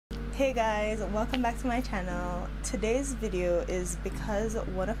Hey guys, welcome back to my channel. Today's video is because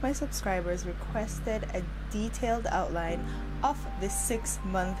one of my subscribers requested a detailed outline of the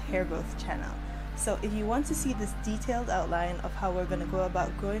 6-month hair growth channel. So if you want to see this detailed outline of how we're going to go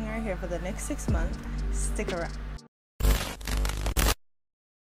about growing our hair for the next 6 months, stick around.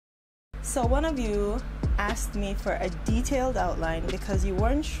 So one of you asked me for a detailed outline because you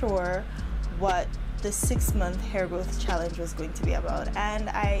weren't sure what the 6-month hair growth challenge was going to be about, and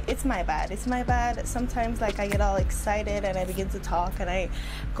it's my bad. Sometimes like I get all excited and I begin to talk and I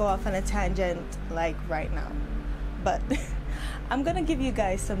go off on a tangent like right now, but I'm gonna give you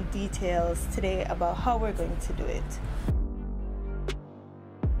guys some details today about how we're going to do it.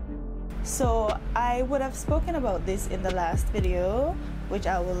 So I would have spoken about this in the last video, which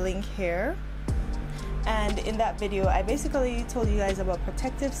I will link here. And in that video I basically told you guys about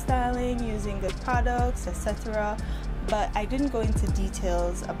protective styling, using good products, etc., but I didn't go into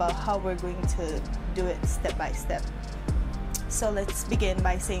details about how we're going to do it step by step. So let's begin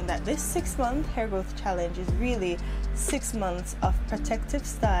by saying that this 6-month hair growth challenge is really 6 months of protective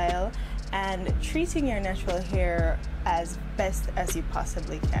style and treating your natural hair as best as you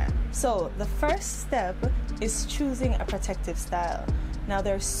possibly can. So the first step is choosing a protective style. Now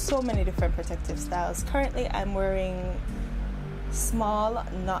there's so many different protective styles. Currently I'm wearing small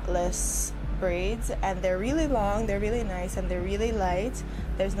knotless braids, and they're really long, they're really nice, and they're really light.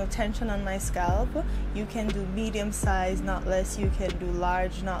 There's no tension on my scalp. You can do medium size knotless, you can do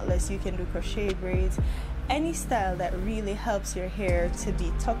large knotless, you can do crochet braids. Any style that really helps your hair to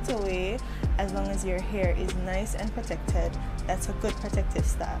be tucked away, as long as your hair is nice and protected, that's a good protective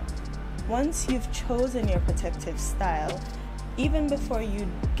style. Once you've chosen your protective style, even before you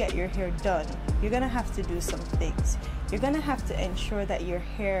get your hair done, you're gonna have to do some things. You're gonna have to ensure that your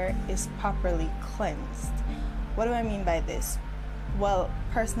hair is properly cleansed. What do I mean by this? Well,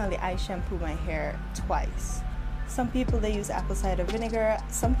 personally, I shampoo my hair twice. Some people, they use apple cider vinegar.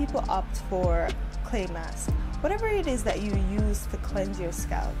 Some people opt for clay mask. Whatever it is that you use to cleanse your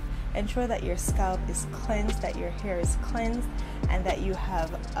scalp, ensure that your scalp is cleansed, that your hair is cleansed, and that you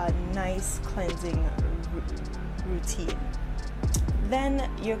have a nice cleansing routine.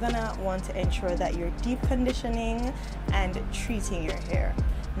 Then you're gonna want to ensure that you're deep conditioning and treating your hair.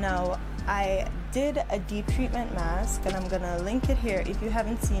 Now I did a deep treatment mask and I'm gonna link it here. If you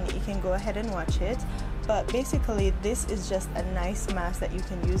haven't seen it, you can go ahead and watch it. But basically this is just a nice mask that you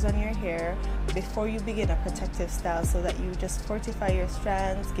can use on your hair before you begin a protective style, so that you just fortify your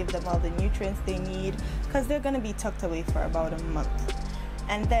strands, give them all the nutrients they need, because they're gonna be tucked away for about a month.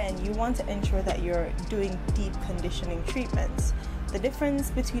 And then you want to ensure that you're doing deep conditioning treatments. The difference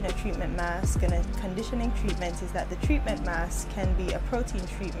between a treatment mask and a conditioning treatment is that the treatment mask can be a protein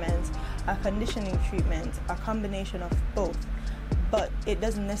treatment, a conditioning treatment, a combination of both, but it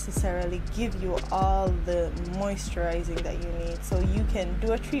doesn't necessarily give you all the moisturizing that you need. So you can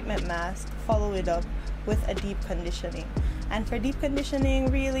do a treatment mask, follow it up with a deep conditioning. And for deep conditioning,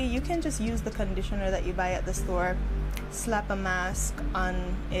 really, you can just use the conditioner that you buy at the store, slap a mask on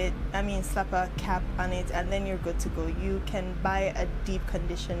it, slap a cap on it, and then you're good to go. You can buy a deep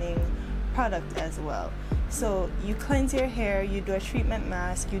conditioning product as well. So you cleanse your hair, you do a treatment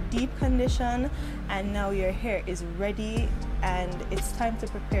mask, you deep condition, and now your hair is ready and it's time to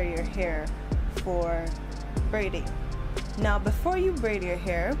prepare your hair for braiding. Now before you braid your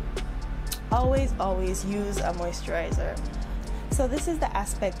hair, always use a moisturizer. So this is the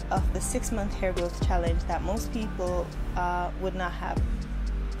aspect of the 6-month hair growth challenge that most people would not have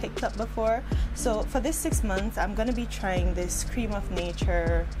picked up before. So for this 6 months, I'm going to be trying this Creme of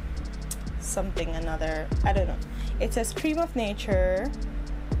Nature something another, I don't know. It says Creme of Nature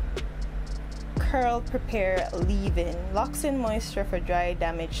Curl Prepare Leave-In, locks in moisture for dry,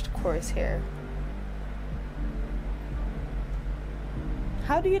 damaged, coarse hair.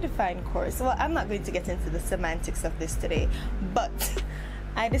 How do you define coarse? Well, I'm not going to get into the semantics of this today, but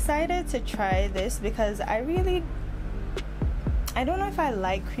I decided to try this because I don't know if I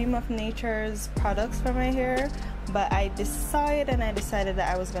like Creme of Nature's products for my hair, but I decided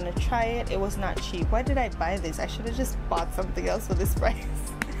that I was going to try it. It was not cheap. Why did I buy this? I should have just bought something else for this price.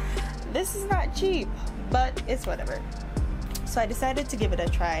 This is not cheap, but it's whatever. So I decided to give it a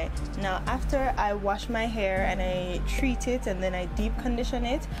try. Now after I wash my hair and I treat it and then I deep condition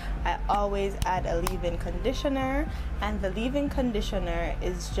it, I always add a leave-in conditioner, and the leave-in conditioner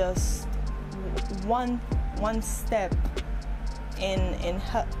is just one step in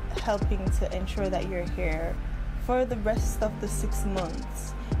helping to ensure that your hair for the rest of the 6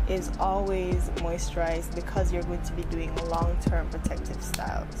 months is always moisturized, because you're going to be doing long-term protective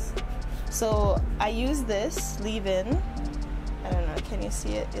styles. So I use this leave-in, I don't know, Can you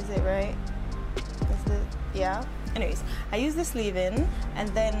see it? Is it right? Is it? Yeah. Anyways, I use this leave-in, and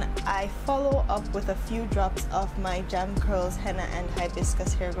then I follow up with a few drops of my Jamcurlz Henna and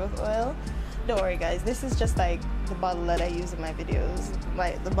Hibiscus hair growth oil. Don't worry guys, this is just like the bottle that I use in my videos.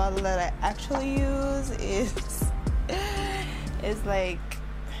 Like the bottle that I actually use is like,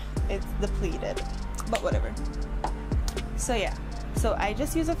 it's depleted, but whatever. So yeah, so I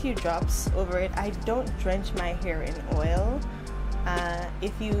just use a few drops over it. I don't drench my hair in oil.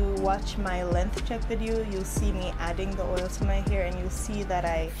 If you watch my length check video, you'll see me adding the oil to my hair, and you'll see that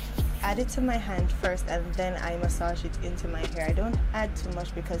I add it to my hand first and then I massage it into my hair. I don't add too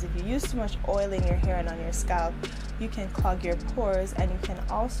much, because if you use too much oil in your hair and on your scalp, you can clog your pores, and you can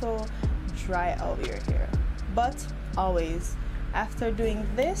also dry out your hair. But always, after doing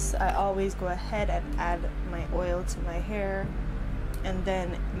this, I always go ahead and add my oil to my hair, and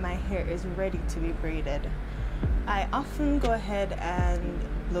then my hair is ready to be braided. I often go ahead and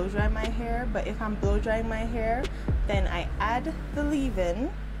blow dry my hair, but if I'm blow drying my hair, then I add the leave-in,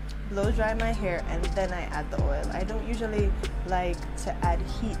 blow dry my hair, and then I add the oil. I don't usually like to add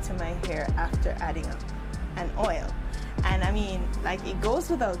heat to my hair after adding an oil. And I mean, like, it goes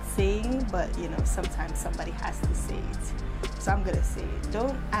without saying, but you know, sometimes somebody has to say it. So I'm gonna say it.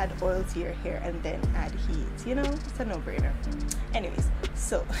 Don't add oil to your hair and then add heat. You know, it's a no-brainer. Anyways,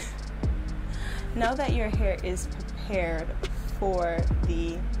 so now that your hair is prepared for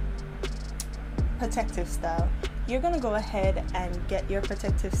the protective style, you're going to go ahead and get your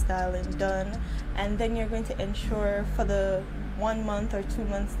protective styling done, and then you're going to ensure for the 1 month or 2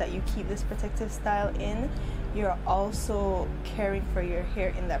 months that you keep this protective style in, you're also caring for your hair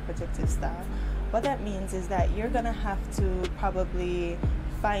in that protective style. What that means is that you're going to have to probably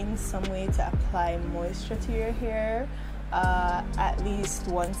find some way to apply moisture to your hair at least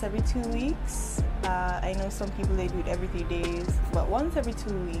once every 2 weeks. I know some people, they do it every 3 days, but once every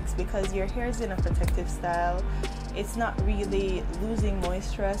 2 weeks, because your hair is in a protective style. It's not really losing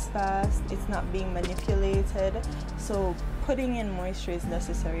moisture as fast, it's not being manipulated, so putting in moisture is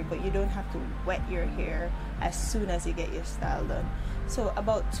necessary, but you don't have to wet your hair as soon as you get your style done. So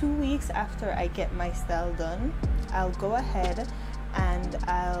about 2 weeks after I get my style done, I'll go ahead and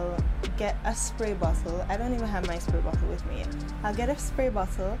I'll get a spray bottle. I don't even have my spray bottle with me yet. I'll get a spray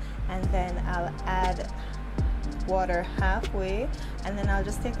bottle, and then I'll add water halfway, and then I'll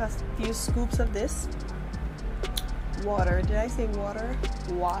just take a few scoops of this water. Did I say water?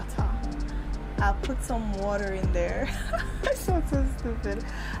 Water. I'll put some water in there. I sound so stupid.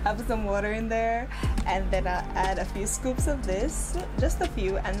 I'll put some water in there, and then I'll add a few scoops of this, just a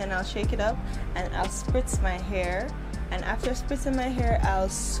few, and then I'll shake it up, and I'll spritz my hair. And after spritzing my hair, I'll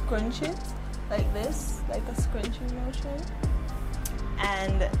scrunch it like this, like a scrunching motion.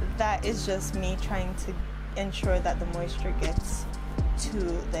 And that is just me trying to ensure that the moisture gets to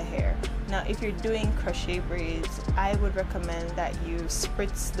the hair. Now, if you're doing crochet braids, I would recommend that you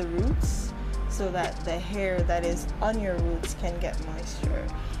spritz the roots so that the hair that is on your roots can get moisture.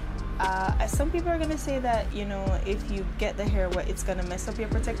 Some people are gonna say that, you know, if you get the hair wet, it's gonna mess up your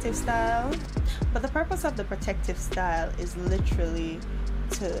protective style. But the purpose of the protective style is literally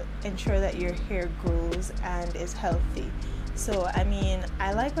to ensure that your hair grows and is healthy. So I mean,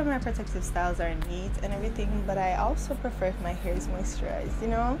 I like when my protective styles are neat and everything, but I also prefer if my hair is moisturized, you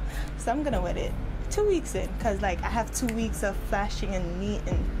know. So I'm gonna wet it 2 weeks in, because like I have 2 weeks of flashing and neat,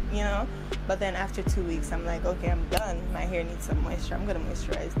 and you know, but then after 2 weeks I'm like, okay, I'm done, my hair needs some moisture, I'm gonna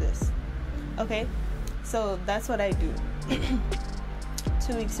moisturize this. Okay, so that's what I do.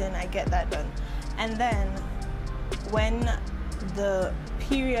 2 weeks in, I get that done, and then when the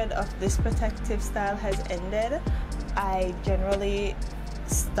period of this protective style has ended, I generally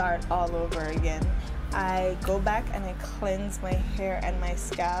start all over again. I go back and I cleanse my hair and my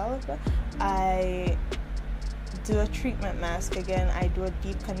scalp. I do a treatment mask again. I do a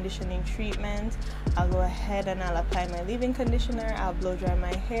deep conditioning treatment. I'll go ahead and I'll apply my leave-in conditioner. I'll blow dry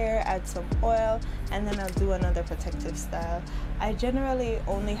my hair, add some oil, and then I'll do another protective style. I generally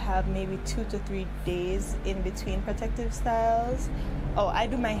only have maybe 2 to 3 days in between protective styles. Oh, I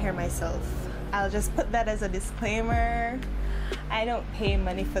do my hair myself. I'll just put that as a disclaimer. I don't pay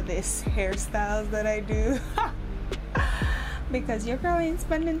money for this hairstyles that I do. Because your girl ain't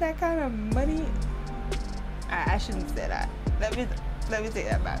spending that kind of money. I shouldn't say that. Let me take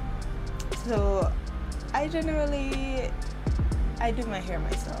that back. So I do my hair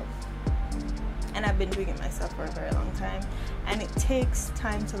myself, and I've been doing it myself for a very long time, and it takes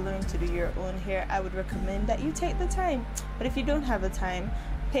time to learn to do your own hair. I would recommend that you take the time, but if you don't have the time,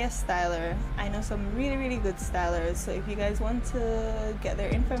 pay a styler. I know some really good stylers, so if you guys want to get their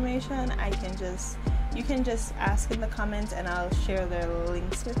information, I can just you can just ask in the comments and I'll share their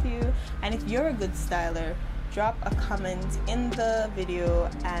links with you. And if you're a good styler, drop a comment in the video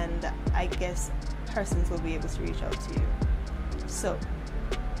and I guess persons will be able to reach out to you. So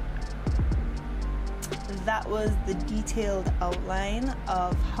that was the detailed outline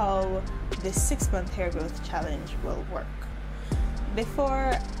of how this 6-month hair growth challenge will work.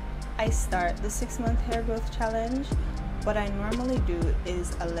 Before I start the 6-month hair growth challenge, what I normally do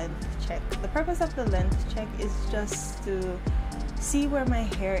is a length check. The purpose of the length check is just to see where my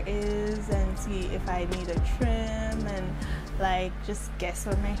hair is and see if I need a trim and like just guess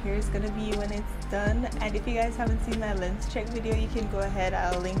where my hair is gonna be when it's done. And if you guys haven't seen my length check video, you can go ahead,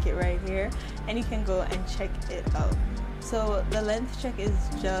 I'll link it right here, and you can go and check it out. So the length check is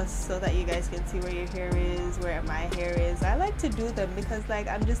just so that you guys can see where your hair is, where my hair is. I like to do them because like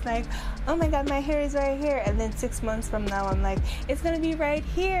I'm just like, oh my god, my hair is right here, and then 6 months from now I'm like, it's gonna be right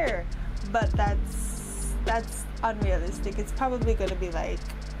here. But that's unrealistic. It's probably gonna be like,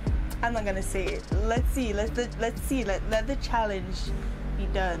 I'm not gonna say it. Let's see. Let the challenge be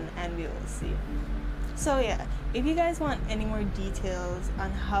done and we will see. So yeah, if you guys want any more details on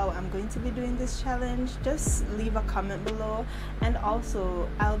how I'm going to be doing this challenge, just leave a comment below. And also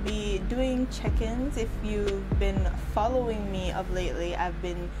I'll be doing check-ins. If you've been following me of lately, I've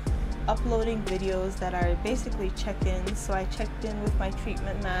been uploading videos that are basically check-ins. So I checked in with my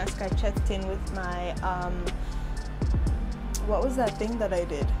treatment mask, I checked in with my what was that thing that I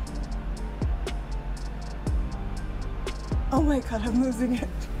did? Oh my god, I'm losing it.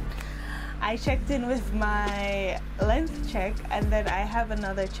 I checked in with my length check, and then I have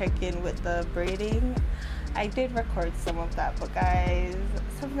another check-in with the braiding. I did record some of that, but guys,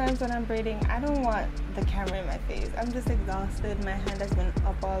 sometimes when I'm braiding, I don't want the camera in my face. I'm just exhausted. My hand has been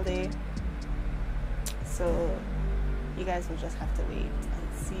up all day. So you guys will just have to wait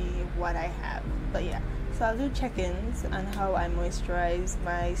and see what I have. But yeah, so I'll do check-ins on how I moisturize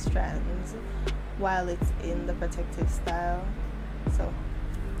my strands while it's in the protective style. So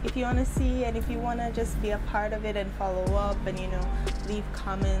if you want to see and if you want to just be a part of it and follow up and, you know, leave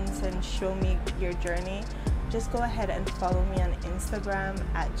comments and show me your journey, just go ahead and follow me on Instagram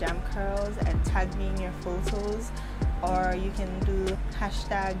at Jamcurlz and tag me in your photos, or you can do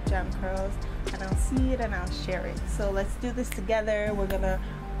hashtag Jamcurlz and I'll see it and I'll share it. So let's do this together. We're gonna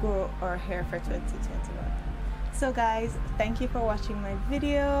grow our hair for 2021. So guys, thank you for watching my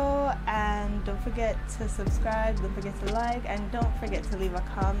video, and don't forget to subscribe, don't forget to like, and don't forget to leave a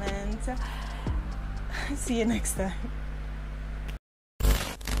comment. See you next time.